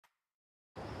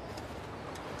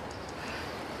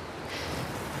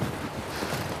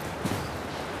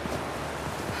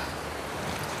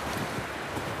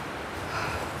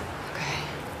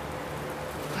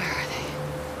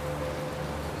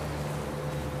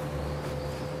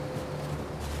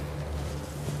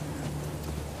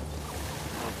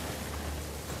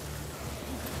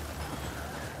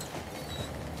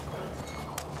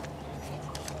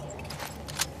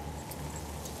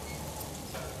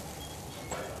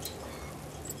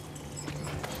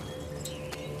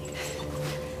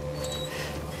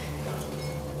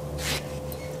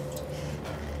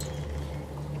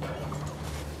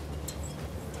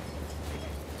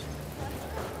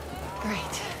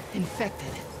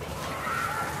infected.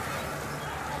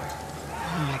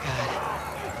 Oh my god.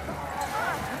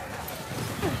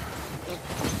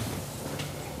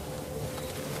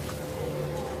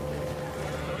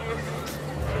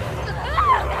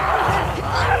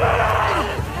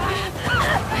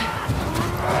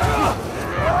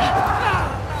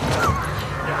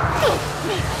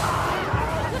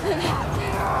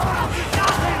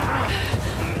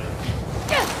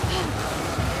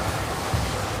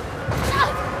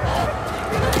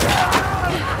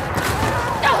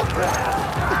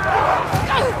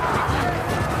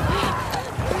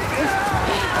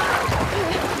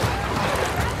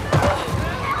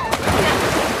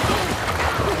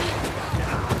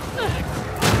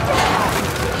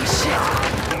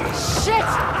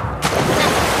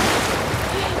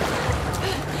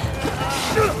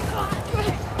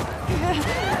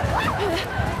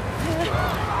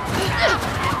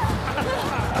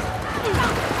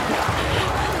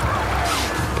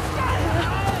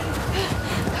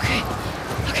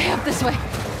 This way.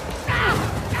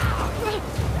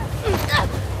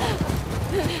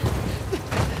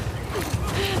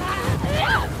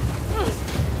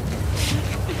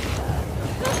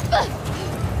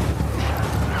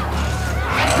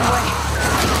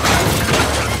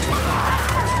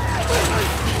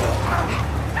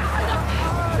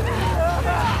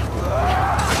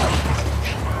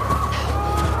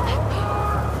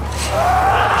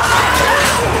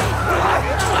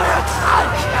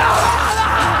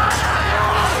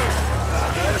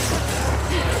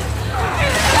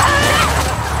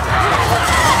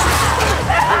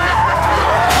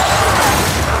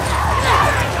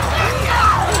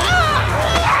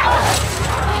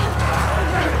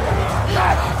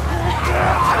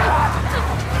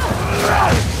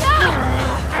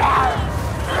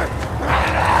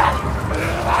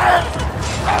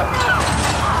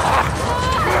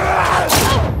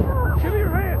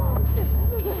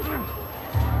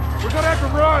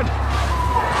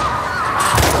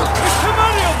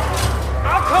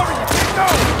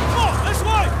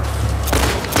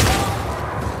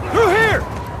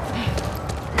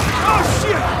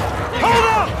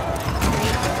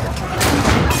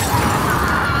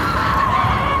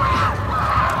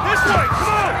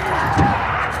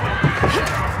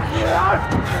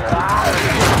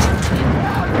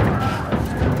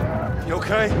 You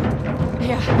okay?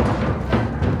 Yeah.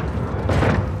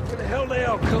 Where the hell they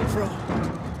all come from?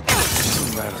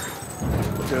 Doesn't matter.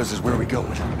 What does is where we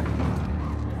going.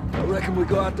 I reckon we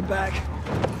go out the back.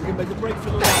 We can make a break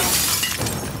for the light.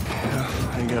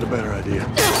 Yeah, I ain't got a better idea.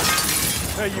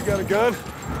 Hey, you got a gun?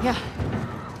 Yeah.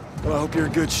 Well, I hope you're a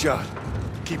good shot.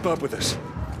 Keep up with us.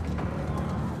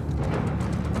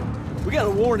 We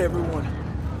gotta warn everyone.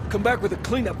 Come back with a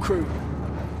cleanup crew.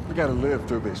 We gotta live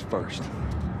through this first.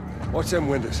 Watch them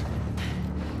windows.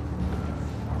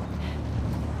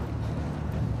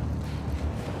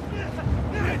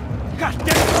 God damn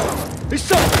it! There's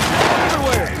something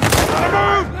everywhere! Gotta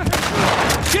move!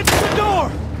 Get to the door!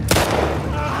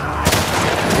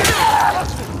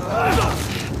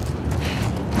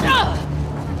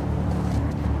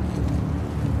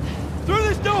 Through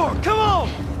this door! Come on!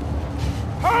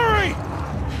 Hurry!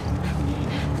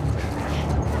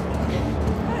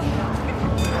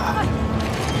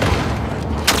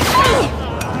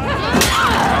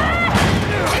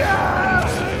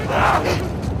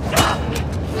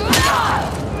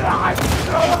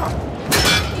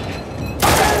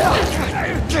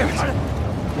 Damn it!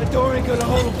 That door ain't gonna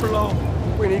hold him for long.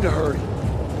 We need to hurry.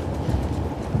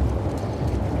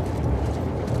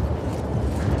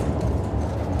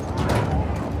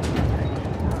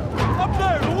 Up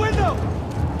there, the window!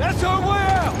 That's our way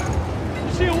out!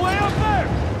 See a way up there?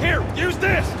 Here, use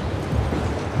this!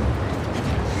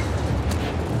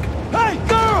 Hey,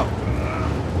 girl!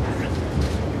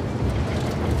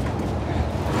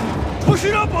 Push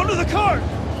it up onto the cart!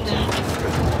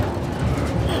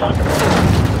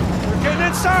 We're getting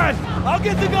inside! I'll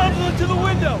get the gondola to the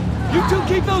window! You two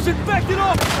keep those infected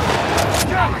off!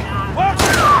 Watch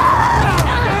it!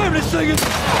 Damn, this thing is...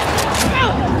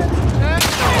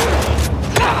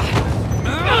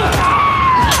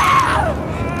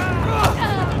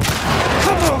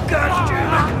 Come on,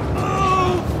 goddammit!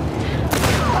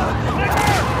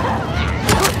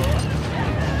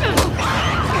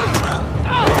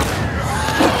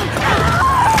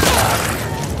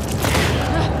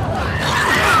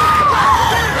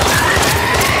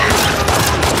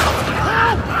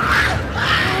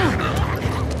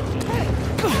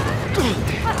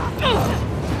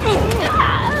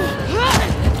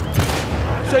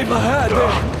 Save my hat,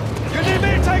 man. You need me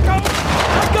to take over?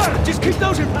 I got it. Just keep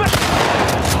those in back.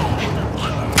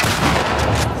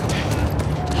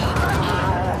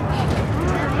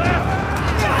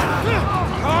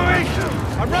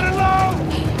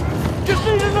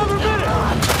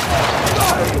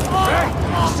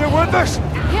 Memphis!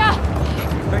 Yeah.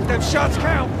 Make them shots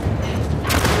count!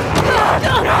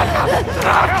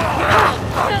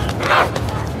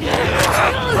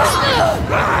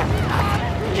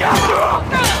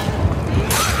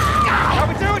 How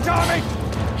we doing, Tommy?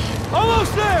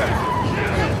 Almost there!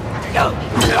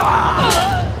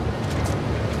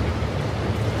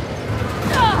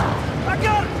 I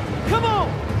got it! Come on!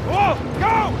 Whoa,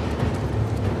 go!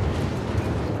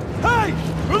 Hey!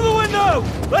 Through the window!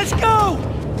 Let's go!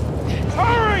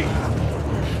 Hurry!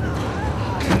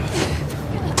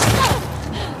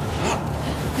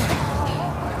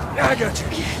 I got you.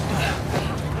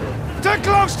 They're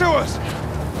close to us!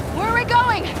 Where are we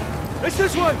going? It's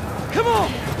this way! Come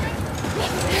on!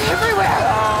 Everywhere.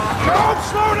 Don't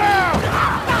slow down!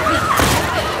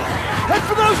 Head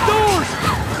for those doors!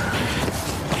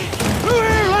 Through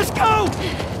here, let's go!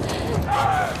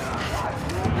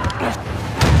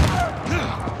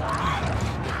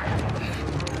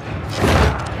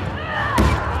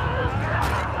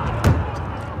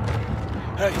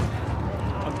 Hey,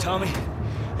 I'm Tommy.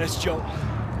 That's Joel.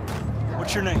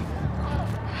 What's your name?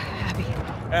 Abby.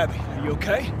 Abby, are you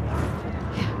okay?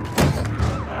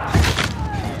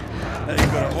 That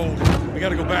ain't gonna hold. We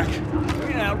gotta go back.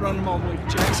 We can't outrun them all the way to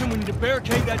Jackson. We need to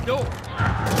barricade that door.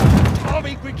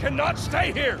 Tommy, we cannot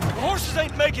stay here. The horses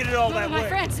ain't making it all that My way.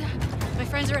 My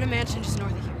friends are at a mansion just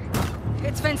north of here.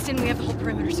 It's fenced in. We have the whole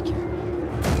perimeter secure.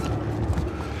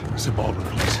 It's a Baldwin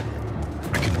place.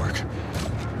 I can work.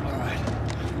 All right.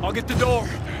 I'll get the door. All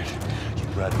right. You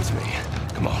ride with me.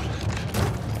 Come on.